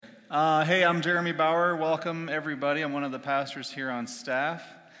Hey, I'm Jeremy Bauer. Welcome, everybody. I'm one of the pastors here on staff,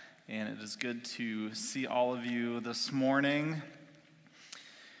 and it is good to see all of you this morning.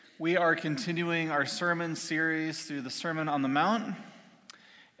 We are continuing our sermon series through the Sermon on the Mount,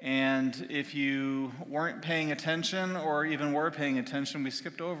 and if you weren't paying attention or even were paying attention, we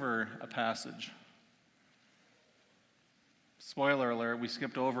skipped over a passage. Spoiler alert, we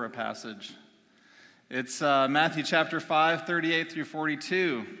skipped over a passage. It's Matthew chapter 5, 38 through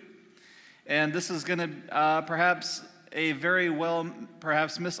 42. And this is going to perhaps a very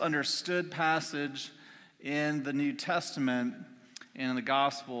perhaps misunderstood passage in the New Testament and in the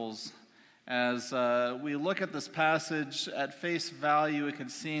Gospels. As we look at this passage at face value, it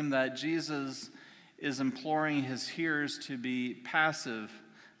could seem that Jesus is imploring his hearers to be passive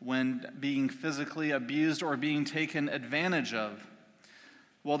when being physically abused or being taken advantage of.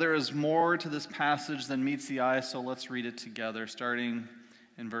 Well, there is more to this passage than meets the eye, so let's read it together, starting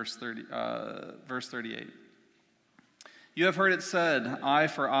in verse 38. You have heard it said, eye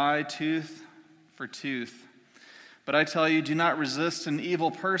for eye, tooth for tooth. But I tell you, do not resist an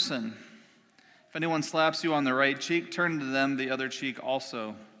evil person. If anyone slaps you on the right cheek, turn to them the other cheek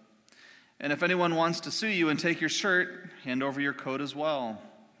also. And if anyone wants to sue you and take your shirt, hand over your coat as well.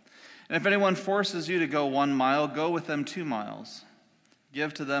 And if anyone forces you to go 1 mile, go with them 2 miles.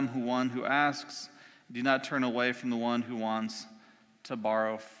 Give to them who asks. Do not turn away from the one who wants to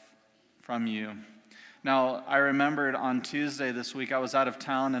borrow from you. Now, I remembered on Tuesday this week, I was out of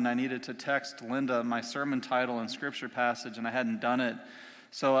town and I needed to text Linda my sermon title and scripture passage, and I hadn't done it.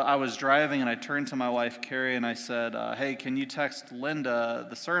 So I was driving and I turned to my wife, Carrie, and I said, hey, can you text Linda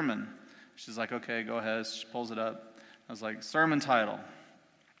the sermon? She's like, okay, go ahead. She pulls it up. I was like, sermon title.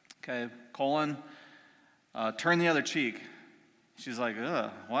 Okay, colon, turn the other cheek. She's like,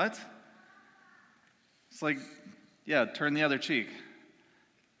 what? It's like, yeah, turn the other cheek.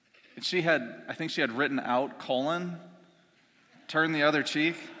 And I think she had written out colon, turn the other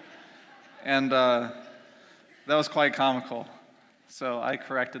cheek, and that was quite comical. So I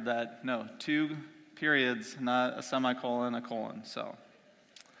corrected that. No, 2 periods, not a semicolon, a colon. So,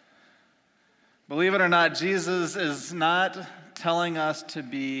 believe it or not, Jesus is not telling us to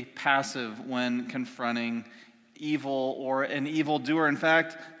be passive when confronting evil or an evildoer. In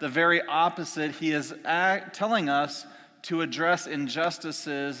fact, the very opposite. He is telling us to address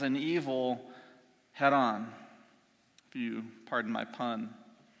injustices and evil head on. If you pardon my pun.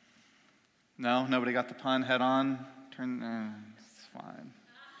 No? Nobody got the pun? Head on? It's fine.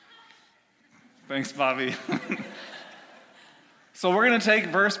 Thanks, Bobby. So we're going to take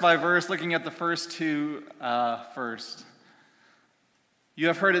verse by verse, looking at the first 2 first. You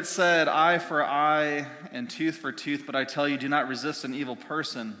have heard it said, eye for eye and tooth for tooth, but I tell you, do not resist an evil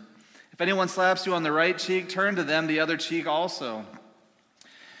person. If anyone slaps you on the right cheek, turn to them the other cheek also.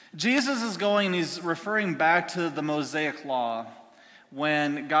 Jesus is he's referring back to the Mosaic law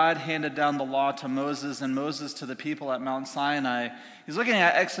when God handed down the law to Moses and Moses to the people at Mount Sinai. He's looking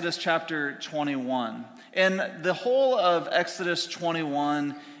at Exodus chapter 21. And the whole of Exodus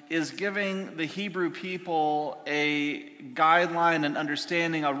 21 is giving the Hebrew people a guideline and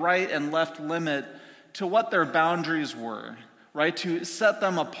understanding, a right and left limit to what their boundaries were, right? To set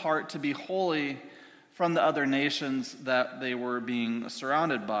them apart, to be holy from the other nations that they were being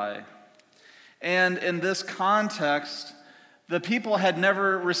surrounded by. And in this context, the people had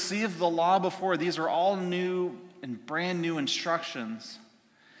never received the law before. These are all new and brand new instructions.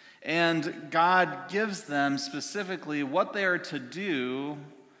 And God gives them specifically what they are to do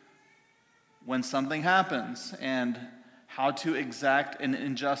when something happens, and how to exact an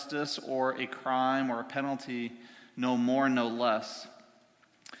injustice or a crime or a penalty, no more, no less.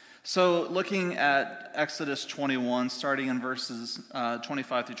 So looking at Exodus 21, starting in verses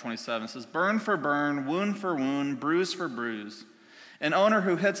 25 through 27, it says, burn for burn, wound for wound, bruise for bruise. An owner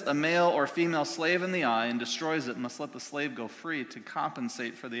who hits a male or female slave in the eye and destroys it must let the slave go free to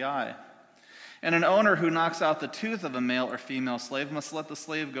compensate for the eye. And an owner who knocks out the tooth of a male or female slave must let the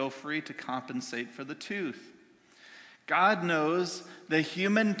slave go free to compensate for the tooth. God knows the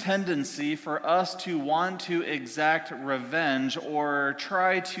human tendency for us to want to exact revenge or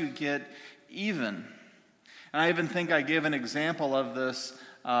try to get even. And I even think I gave an example of this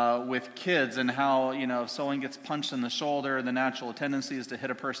with kids and how, if someone gets punched in the shoulder, the natural tendency is to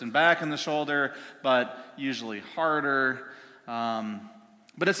hit a person back in the shoulder, but usually harder.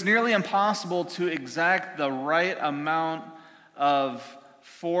 But it's nearly impossible to exact the right amount of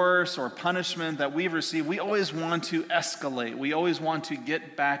force or punishment that we've received. We always want to escalate. We always want to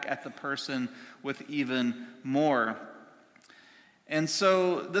get back at the person with even more. And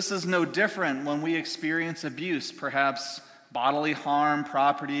so this is no different when we experience abuse, perhaps bodily harm,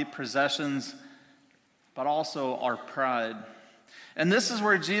 property, possessions, but also our pride. And this is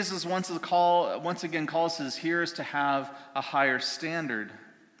where Jesus once again calls his hearers to have a higher standard.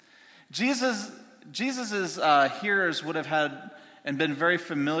 Jesus's hearers would have had and been very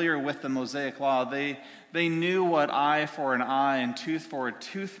familiar with the Mosaic law. They knew what eye for an eye and tooth for a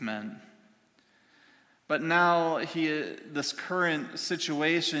tooth meant. But now, this current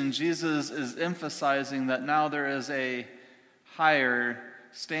situation, Jesus is emphasizing that now there is a higher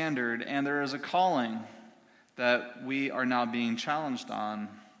standard and there is a calling that we are now being challenged on.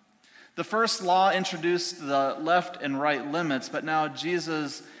 The first law introduced the left and right limits, but now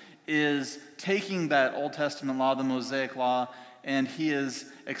Jesus is taking that Old Testament law, the Mosaic law, and he is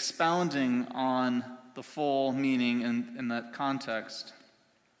expounding on the full meaning in that context.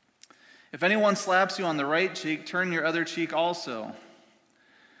 If anyone slaps you on the right cheek, turn your other cheek also.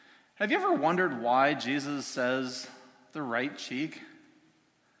 Have you ever wondered why Jesus says the right cheek?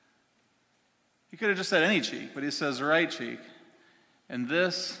 He could have just said any cheek, but he says the right cheek. And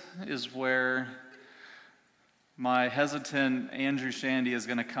this is where my hesitant Andrew Shandy is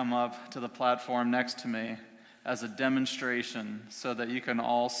going to come up to the platform next to me as a demonstration so that you can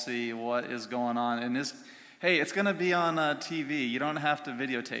all see what is going on. And hey, it's going to be on TV. You don't have to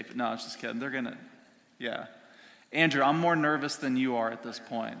videotape it. No, I was just kidding. They're going to, yeah. Andrew, I'm more nervous than you are at this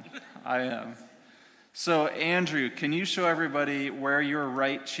point. I am. So, Andrew, can you show everybody where your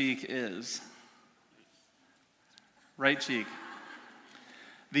right cheek is? Right cheek.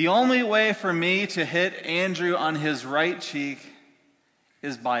 The only way for me to hit Andrew on his right cheek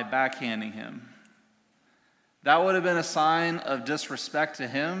is by backhanding him. That would have been a sign of disrespect to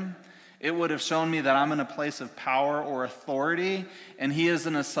him. It would have shown me that I'm in a place of power or authority, and he is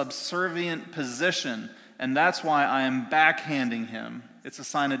in a subservient position, and that's why I am backhanding him. It's a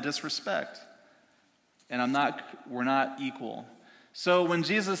sign of disrespect, and we're not equal. So when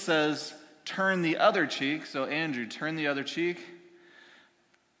Jesus says, turn the other cheek, so Andrew, turn the other cheek,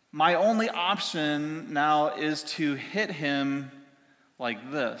 my only option now is to hit him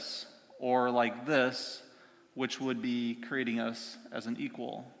like this, or like this, which would be creating us as an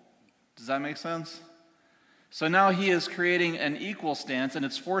equal. Does that make sense? So now he is creating an equal stance, and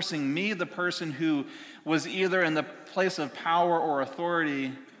it's forcing me, the person who was either in the place of power or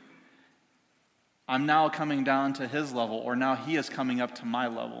authority, I'm now coming down to his level, or now he is coming up to my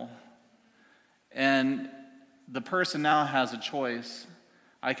level. And the person now has a choice.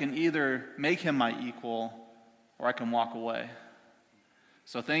 I can either make him my equal, or I can walk away.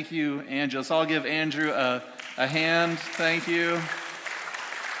 So thank you, Andrew. Let's all give Andrew a hand. Thank you.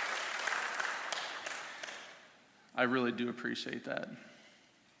 I really do appreciate that.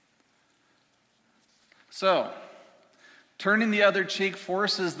 So, turning the other cheek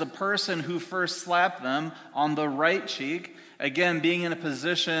forces the person who first slapped them on the right cheek, again, being in a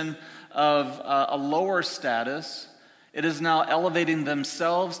position of a lower status, it is now elevating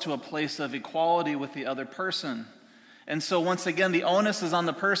themselves to a place of equality with the other person. And so once again, the onus is on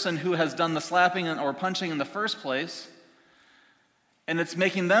the person who has done the slapping or punching in the first place. And it's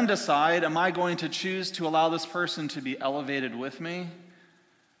making them decide, am I going to choose to allow this person to be elevated with me?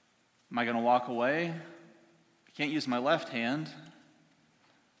 Am I going to walk away? I can't use my left hand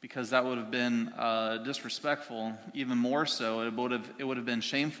because that would have been disrespectful. Even more so, it would have been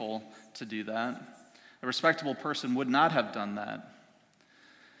shameful to do that. A respectable person would not have done that.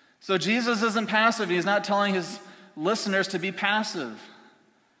 So Jesus isn't passive. He's not telling his listeners to be passive.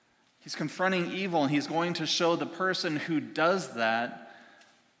 He's confronting evil, and he's going to show the person who does that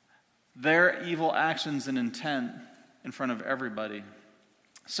their evil actions and intent in front of everybody.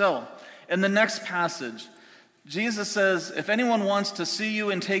 So, in the next passage, Jesus says, if anyone wants to sue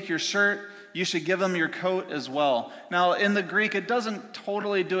you and take your shirt, you should give him your coat as well. Now, in the Greek, it doesn't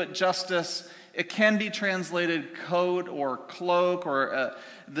totally do it justice. It can be translated coat or cloak or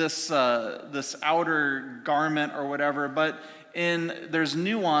this outer garment or whatever, but there's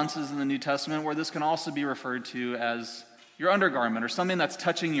nuances in the New Testament where this can also be referred to as your undergarment or something that's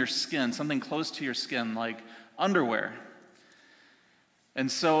touching your skin, something close to your skin, like underwear. And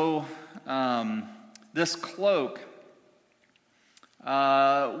so this cloak,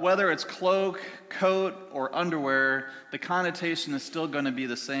 whether it's cloak, coat, or underwear, the connotation is still going to be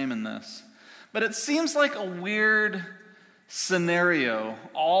the same in this. But it seems like a weird scenario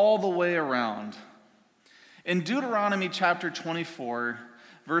all the way around. In Deuteronomy chapter 24,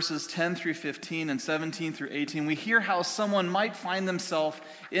 verses 10 through 15 and 17 through 18, we hear how someone might find themselves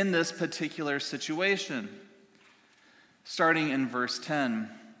in this particular situation. Starting in verse 10.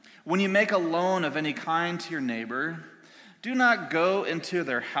 When you make a loan of any kind to your neighbor, do not go into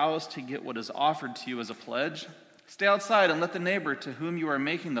their house to get what is offered to you as a pledge. Stay outside and let the neighbor to whom you are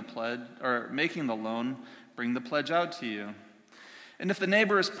making the pledge or making the loan bring the pledge out to you. And if the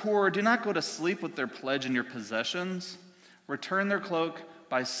neighbor is poor, do not go to sleep with their pledge in your possessions. Return their cloak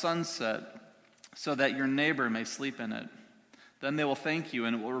by sunset so that your neighbor may sleep in it. Then they will thank you,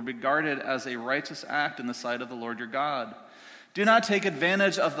 and it will be regarded as a righteous act in the sight of the Lord your God. Do not take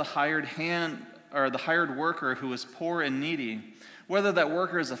advantage of the hired worker who is poor and needy, whether that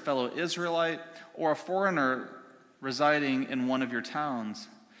worker is a fellow Israelite or a foreigner residing in one of your towns.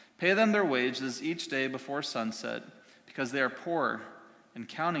 Pay them their wages each day before sunset, because they are poor and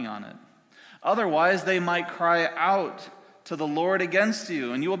counting on it. Otherwise, they might cry out to the Lord against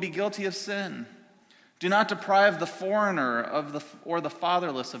you, and you will be guilty of sin. Do not deprive the foreigner or the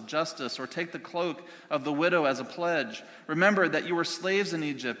fatherless of justice, or take the cloak of the widow as a pledge. Remember that you were slaves in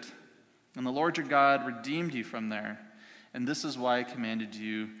Egypt, and the Lord your God redeemed you from there. And this is why I commanded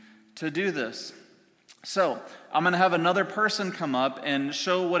you to do this. So, I'm going to have another person come up and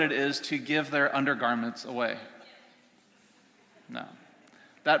show what it is to give their undergarments away. No.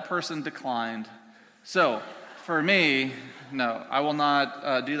 That person declined. So, for me, no, I will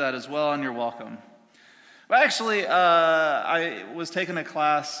not do that as well, and you're welcome. But actually, I was taking a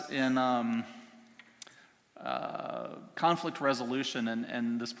class in conflict resolution,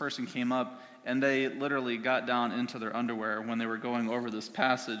 and this person came up, and they literally got down into their underwear when they were going over this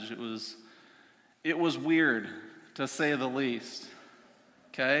passage. It was weird, to say the least,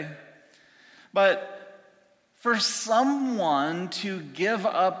 okay? But for someone to give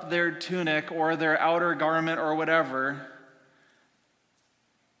up their tunic or their outer garment or whatever,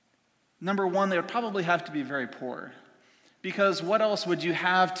 number one, they would probably have to be very poor. Because what else would you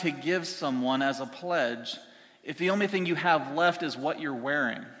have to give someone as a pledge if the only thing you have left is what you're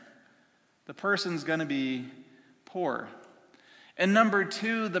wearing? The person's going to be poor. And number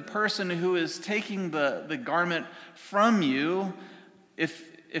two, the person who is taking the garment from you,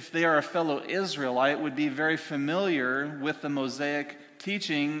 if they are a fellow Israelite, would be very familiar with the Mosaic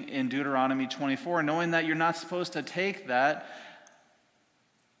teaching in Deuteronomy 24, knowing that you're not supposed to take that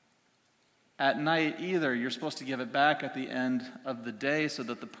at night either. You're supposed to give it back at the end of the day so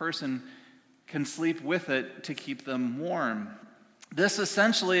that the person can sleep with it to keep them warm. This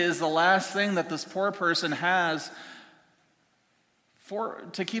essentially is the last thing that this poor person has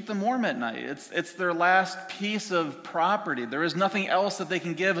to keep them warm at night. It's their last piece of property. There is nothing else that they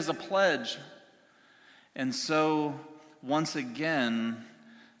can give as a pledge. And so, once again,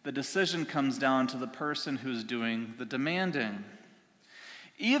 the decision comes down to the person who's doing the demanding.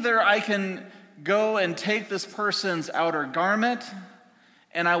 Either I can go and take this person's outer garment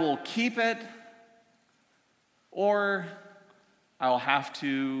and I will keep it, or I'll have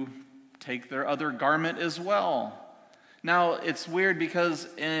to take their other garment as well. Now, it's weird because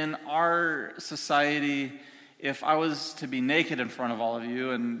in our society, if I was to be naked in front of all of you,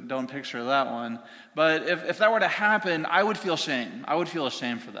 and don't picture that one, but if that were to happen, I would feel shame. I would feel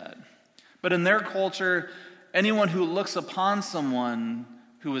ashamed for that. But in their culture, anyone who looks upon someone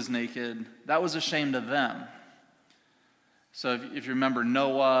who is naked, that was a shame to them. So if you remember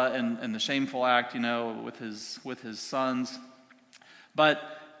Noah and the shameful act, with his sons.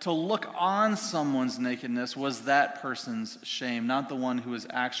 But to look on someone's nakedness was that person's shame, not the one who was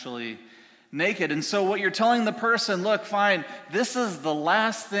actually naked. And so what you're telling the person, look, fine, this is the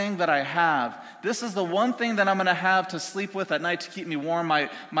last thing that I have. This is the one thing that I'm going to have to sleep with at night to keep me warm. My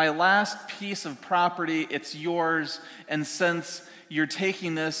last piece of property, it's yours. And since you're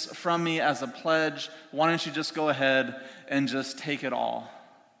taking this from me as a pledge, why don't you just go ahead and just take it all?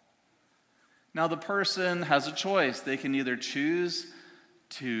 Now the person has a choice. They can either choose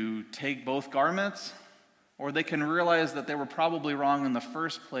to take both garments, or they can realize that they were probably wrong in the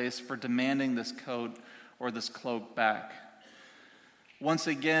first place for demanding this coat or this cloak back. Once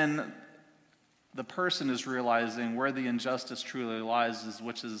again, the person is realizing where the injustice truly lies,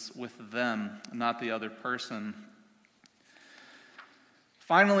 which is with them, not the other person.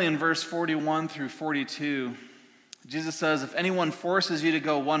 Finally, in verse 41 through 42, Jesus says, if anyone forces you to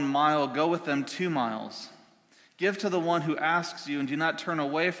go 1 mile, go with them 2 miles. Give to the one who asks you, and do not turn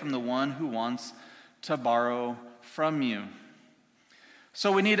away from the one who wants to borrow from you.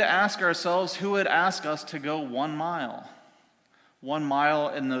 So we need to ask ourselves, who would ask us to go 1 mile? 1 mile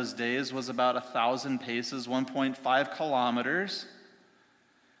in those days was about 1,000 paces, 1.5 kilometers.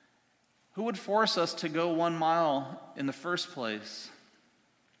 Who would force us to go 1 mile in the first place?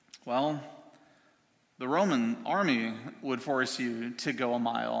 Well, the Roman army would force you to go 1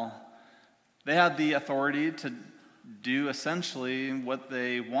 mile. They had the authority to do essentially what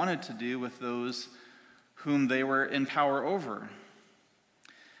they wanted to do with those whom they were in power over.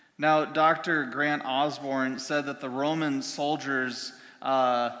 Now, Dr. Grant Osborne said that the Roman soldiers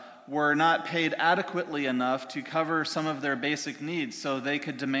were not paid adequately enough to cover some of their basic needs, so they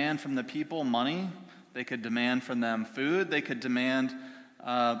could demand from the people money, they could demand from them food, they could demand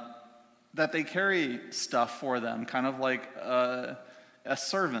that they carry stuff for them, kind of like a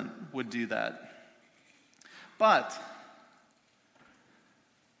servant would do that. But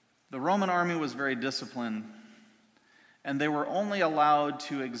the Roman army was very disciplined, and they were only allowed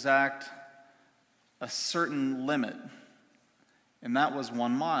to exact a certain limit, and that was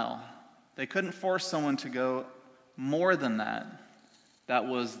 1 mile. They couldn't force someone to go more than that. That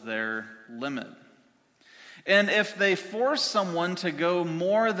was their limit. And if they forced someone to go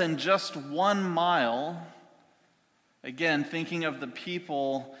more than just 1 mile, again, thinking of the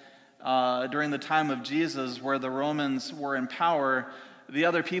people during the time of Jesus where the Romans were in power, the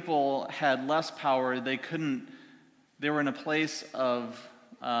other people had less power. They were in a place of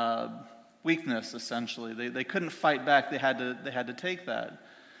weakness, essentially. They couldn't fight back. They had to take that.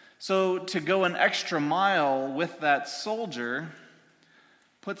 So to go an extra mile with that soldier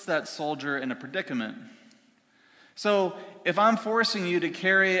puts that soldier in a predicament. So if I'm forcing you to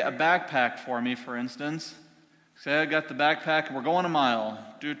carry a backpack for me, for instance, say I got the backpack and we're going a mile.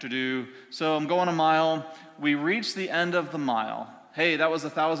 So I'm going a mile. We reach the end of the mile. Hey, that was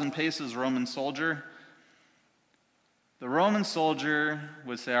 1,000 paces, Roman soldier. The Roman soldier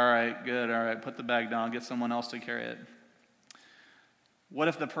would say, all right, good, all right, put the bag down, get someone else to carry it. What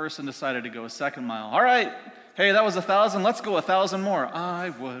if the person decided to go a second mile? All right, hey, that was 1,000, let's go 1,000 more. I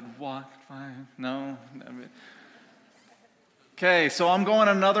would walk 5, no. Okay, so I'm going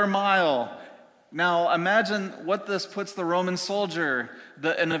another mile. Now imagine what this puts the Roman soldier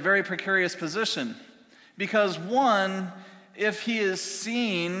in a very precarious position. Because one, if he is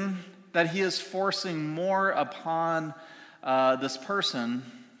seen that he is forcing more upon this person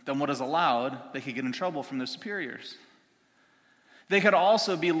than what is allowed, they could get in trouble from their superiors. They could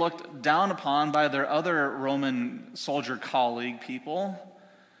also be looked down upon by their other Roman soldier colleague people.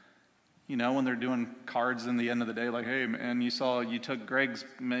 You know, when they're doing cards in the end of the day, like, hey, man, you took Greg's,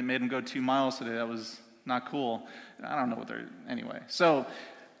 made him go 2 miles today. That was not cool. I don't know what anyway. So,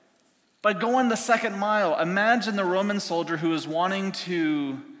 but going the second mile, imagine the Roman soldier who is wanting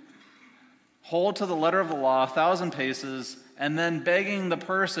to hold to the letter of the law 1,000 paces and then begging the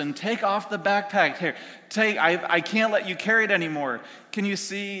person, take off the backpack here. I can't let you carry it anymore. Can you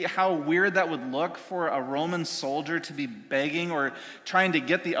see how weird that would look for a Roman soldier to be begging or trying to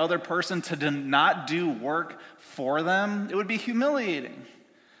get the other person to not do work for them? It would be humiliating.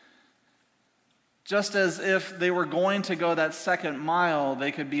 Just as if they were going to go that second mile,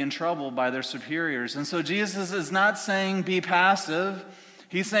 they could be in trouble by their superiors. And so Jesus is not saying be passive.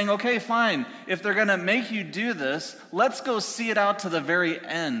 He's saying, okay, fine. If they're going to make you do this, let's go see it out to the very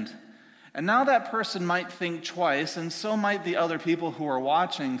end. And now that person might think twice, and so might the other people who are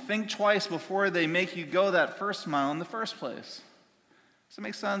watching. Think twice before they make you go that first mile in the first place. Does that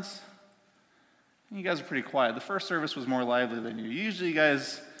make sense? You guys are pretty quiet. The first service was more lively than you. Usually you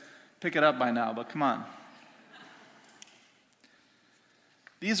guys pick it up by now, but come on.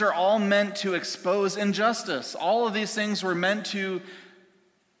 These are all meant to expose injustice. All of these things were meant to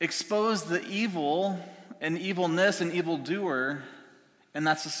expose the evil and evilness and evildoer in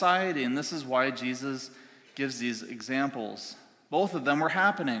that society. And this is why Jesus gives these examples. Both of them were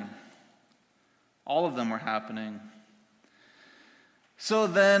happening. All of them were happening. So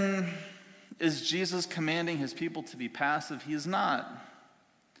then, is Jesus commanding his people to be passive? He is not.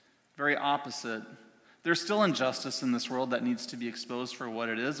 Very opposite. There's still injustice in this world that needs to be exposed for what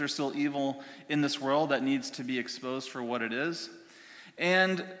it is. There's still evil in this world that needs to be exposed for what it is.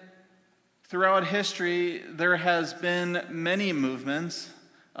 And throughout history, there has been many movements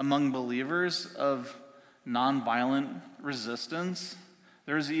among believers of nonviolent resistance.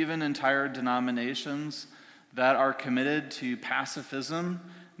 There's even entire denominations that are committed to pacifism,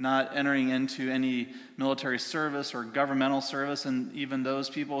 not entering into any military service or governmental service, and even those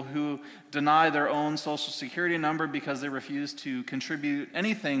people who deny their own social security number because they refuse to contribute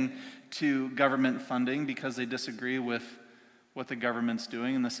anything to government funding because they disagree with what the government's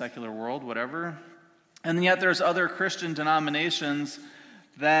doing in the secular world, whatever. And yet there's other Christian denominations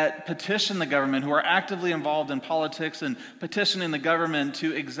that petition the government, who are actively involved in politics and petitioning the government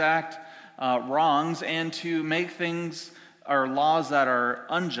to exact wrongs and to make things or laws that are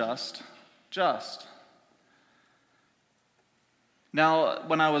unjust, just. Now,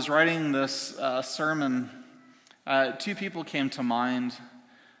 when I was writing this sermon, 2 people came to mind.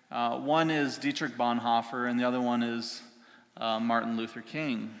 One is Dietrich Bonhoeffer, and the other one is Martin Luther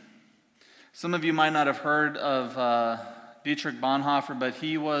King. Some of you might not have heard of Dietrich Bonhoeffer, but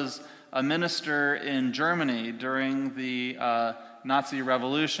he was a minister in Germany during the Nazi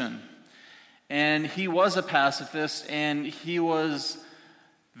Revolution. And he was a pacifist, and he was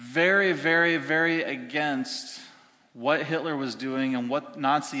very, very, very against what Hitler was doing and what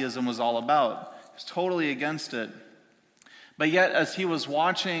Nazism was all about. He was totally against it. But yet, as he was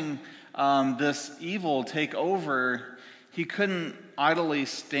watching this evil take over, he couldn't idly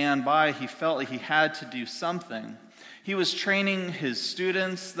stand by. He felt like he had to do something. He was training his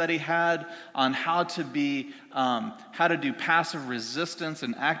students that he had on how to do passive resistance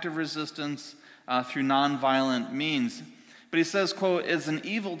and active resistance through nonviolent means. But he says, quote, "It's an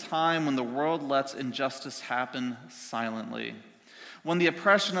evil time when the world lets injustice happen silently. When the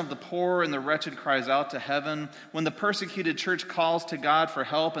oppression of the poor and the wretched cries out to heaven, when the persecuted church calls to God for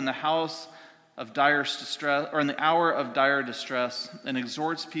help in the house of dire distress, or in the hour of dire distress, and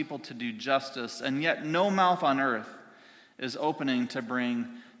exhorts people to do justice, and yet no mouth on earth is opening to bring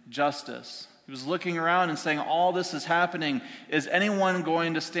justice." He was looking around and saying, all this is happening. Is anyone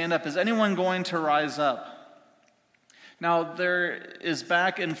going to stand up? Is anyone going to rise up? Now, there is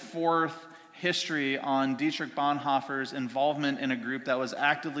back and forth history on Dietrich Bonhoeffer's involvement in a group that was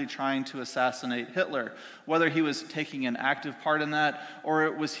actively trying to assassinate Hitler. Whether he was taking an active part in that,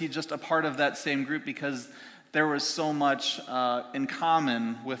 or was he just a part of that same group because there was so much in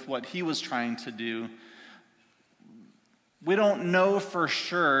common with what he was trying to do. We don't know for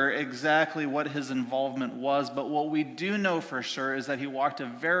sure exactly what his involvement was, but what we do know for sure is that he walked a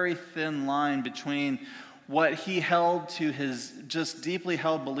very thin line between what he held to his just deeply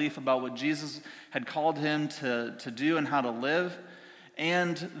held belief about what Jesus had called him to do and how to live,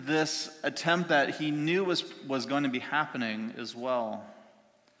 and this attempt that he knew was going to be happening as well.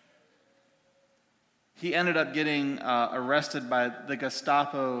 He ended up getting arrested by the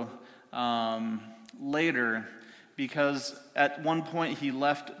Gestapo later, because at one point he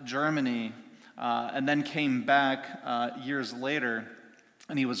left Germany and then came back years later,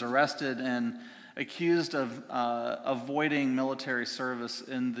 and he was arrested and accused of avoiding military service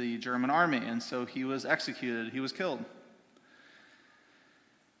in the German army, and so he was executed, he was killed.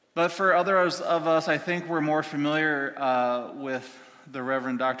 But for others of us, I think we're more familiar with the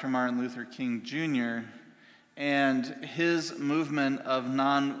Reverend Dr. Martin Luther King Jr. and his movement of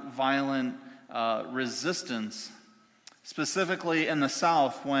nonviolent resistance, specifically in the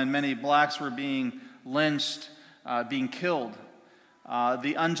South when many blacks were being lynched, being killed.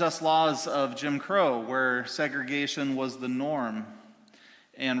 The unjust laws of Jim Crow, where segregation was the norm,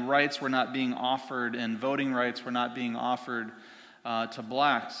 and rights were not being offered, and voting rights were not being offered to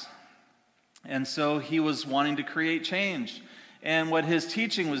blacks. And so he was wanting to create change. And what his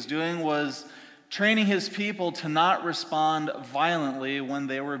teaching was doing was training his people to not respond violently when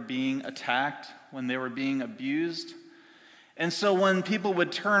they were being attacked, when they were being abused. And so when people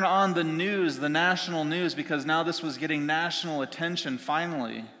would turn on the news, the national news, because now this was getting national attention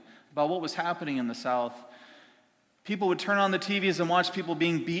finally about what was happening in the South, people would turn on the TVs and watch people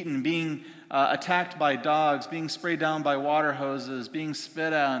being beaten, being attacked by dogs, being sprayed down by water hoses, being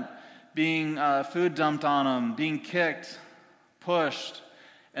spit at, being food dumped on them, being kicked, pushed,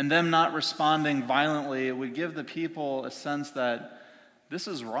 and them not responding violently. It would give the people a sense that this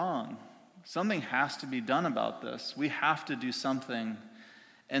is wrong. Something has to be done about this. We have to do something.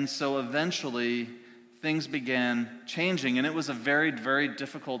 And so eventually, things began changing. And it was a very, very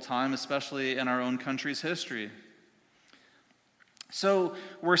difficult time, especially in our own country's history. So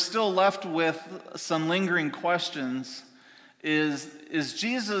we're still left with some lingering questions. Is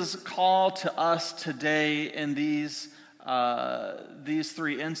Jesus' call to us today in these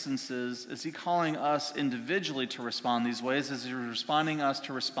three instances, is he calling us individually to respond these ways? Is he responding us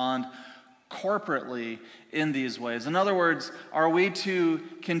to respond corporately in these ways? In other words, are we to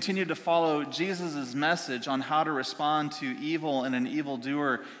continue to follow Jesus' message on how to respond to evil and an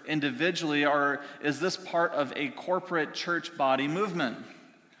evildoer individually, or is this part of a corporate church body movement?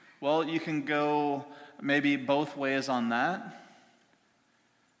 Well, you can go maybe both ways on that.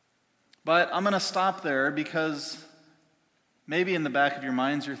 But I'm going to stop there because maybe in the back of your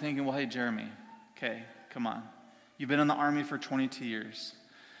minds you're thinking, well, hey, Jeremy, okay, come on. You've been in the Army for 22 years.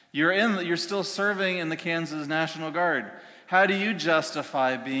 You're still serving in the Kansas National Guard. How do you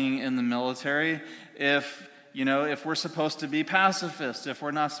justify being in the military if we're supposed to be pacifists, if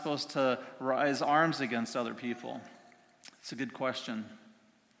we're not supposed to rise arms against other people? It's a good question.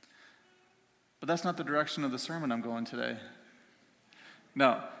 But that's not the direction of the sermon I'm going today.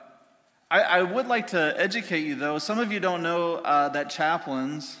 No. I would like to educate you, though. Some of you don't know that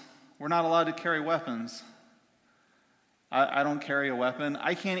chaplains, we're not allowed to carry weapons. I don't carry a weapon.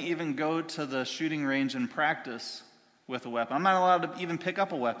 I can't even go to the shooting range and practice with a weapon. I'm not allowed to even pick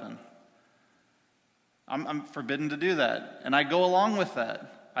up a weapon. I'm forbidden to do that. And I go along with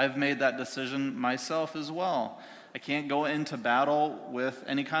that. I've made that decision myself as well. I can't go into battle with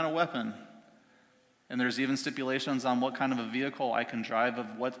any kind of weapon. And there's even stipulations on what kind of a vehicle I can drive,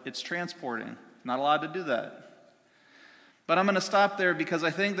 of what it's transporting. Not allowed to do that. But I'm going to stop there because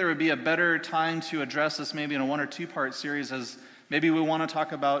I think there would be a better time to address this maybe in a 1 or 2 part series, as maybe we want to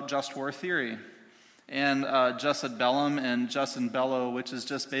talk about just war theory and jus ad bellum and jus in bello, which is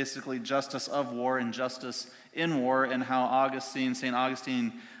just basically justice of war and justice in war, and how St.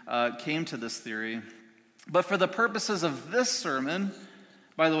 Augustine came to this theory. But for the purposes of this sermon,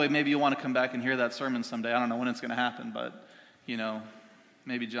 by the way, maybe you want to come back and hear that sermon someday. I don't know when it's going to happen, but,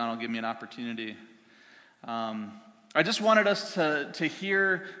 maybe John will give me an opportunity. I just wanted us to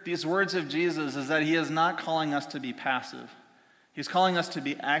hear these words of Jesus, is that he is not calling us to be passive. He's calling us to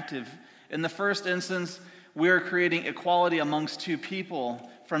be active. In the first instance, we are creating equality amongst two people,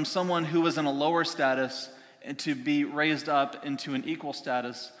 from someone who was in a lower status and to be raised up into an equal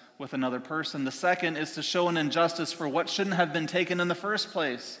status with another person. The second is to show an injustice for what shouldn't have been taken in the first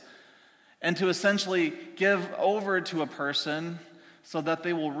place, and to essentially give over to a person so that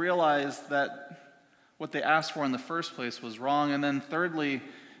they will realize that what they asked for in the first place was wrong. And then thirdly,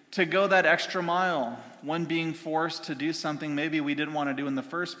 to go that extra mile when being forced to do something maybe we didn't want to do in the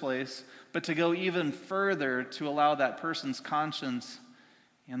first place, but to go even further to allow that person's conscience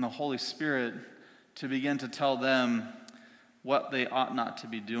and the Holy Spirit to begin to tell them what they ought not to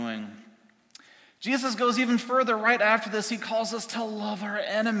be doing. Jesus goes even further right after this. He calls us to love our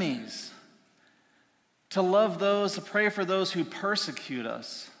enemies, to love those, to pray for those who persecute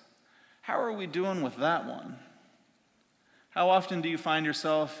us. How are we doing with that one? How often do you find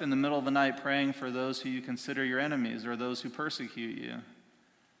yourself in the middle of the night praying for those who you consider your enemies or those who persecute you?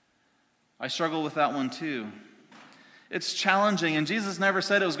 I struggle with that one too. It's challenging, and Jesus never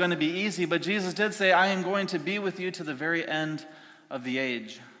said it was going to be easy, but Jesus did say, I am going to be with you to the very end of the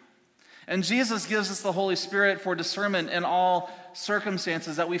age. And Jesus gives us the Holy Spirit for discernment in all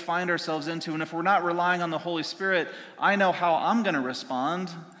circumstances that we find ourselves into. And if we're not relying on the Holy Spirit, I know how I'm going to respond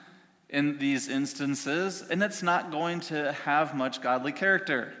in these instances, and it's not going to have much godly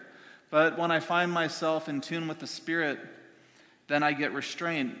character. But when I find myself in tune with the Spirit, then I get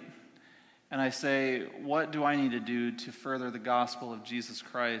restraint, and I say, what do I need to do to further the gospel of Jesus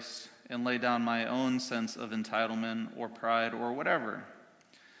Christ and lay down my own sense of entitlement or pride or whatever?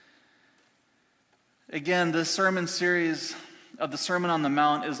 Again, this sermon series of the Sermon on the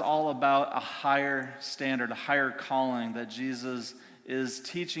Mount is all about a higher standard, a higher calling that Jesus is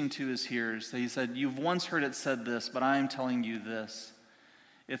teaching to his hearers. He said, you've once heard it said this, but I am telling you this.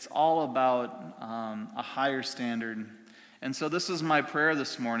 It's all about a higher standard. And so this is my prayer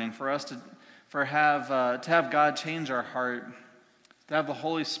this morning, for us to have God change our heart, to have the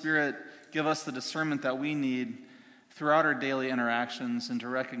Holy Spirit give us the discernment that we need throughout our daily interactions, and to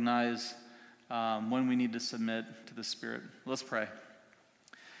recognize when we need to submit to the Spirit. Let's pray.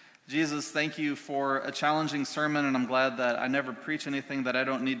 Jesus, thank you for a challenging sermon, and I'm glad that I never preach anything that I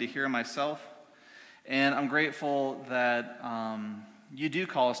don't need to hear myself. And I'm grateful that you do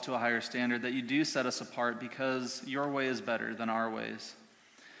call us to a higher standard, that you do set us apart, because your way is better than our ways.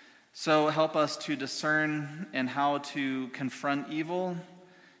 So help us to discern and how to confront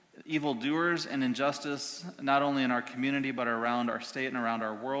evildoers and injustice, not only in our community, but around our state and around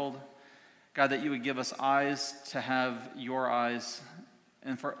our world. God, that you would give us eyes to have your eyes,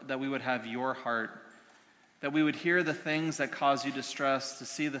 and that we would have your heart, that we would hear the things that cause you distress, to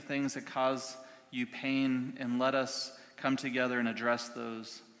see the things that cause you pain, and let us come together and address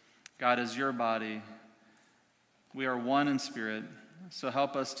those. God, as your body, we are one in spirit, so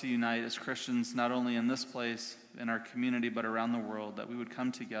help us to unite as Christians, not only in this place, in our community, but around the world, that we would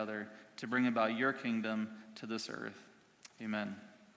come together to bring about your kingdom to this earth. Amen.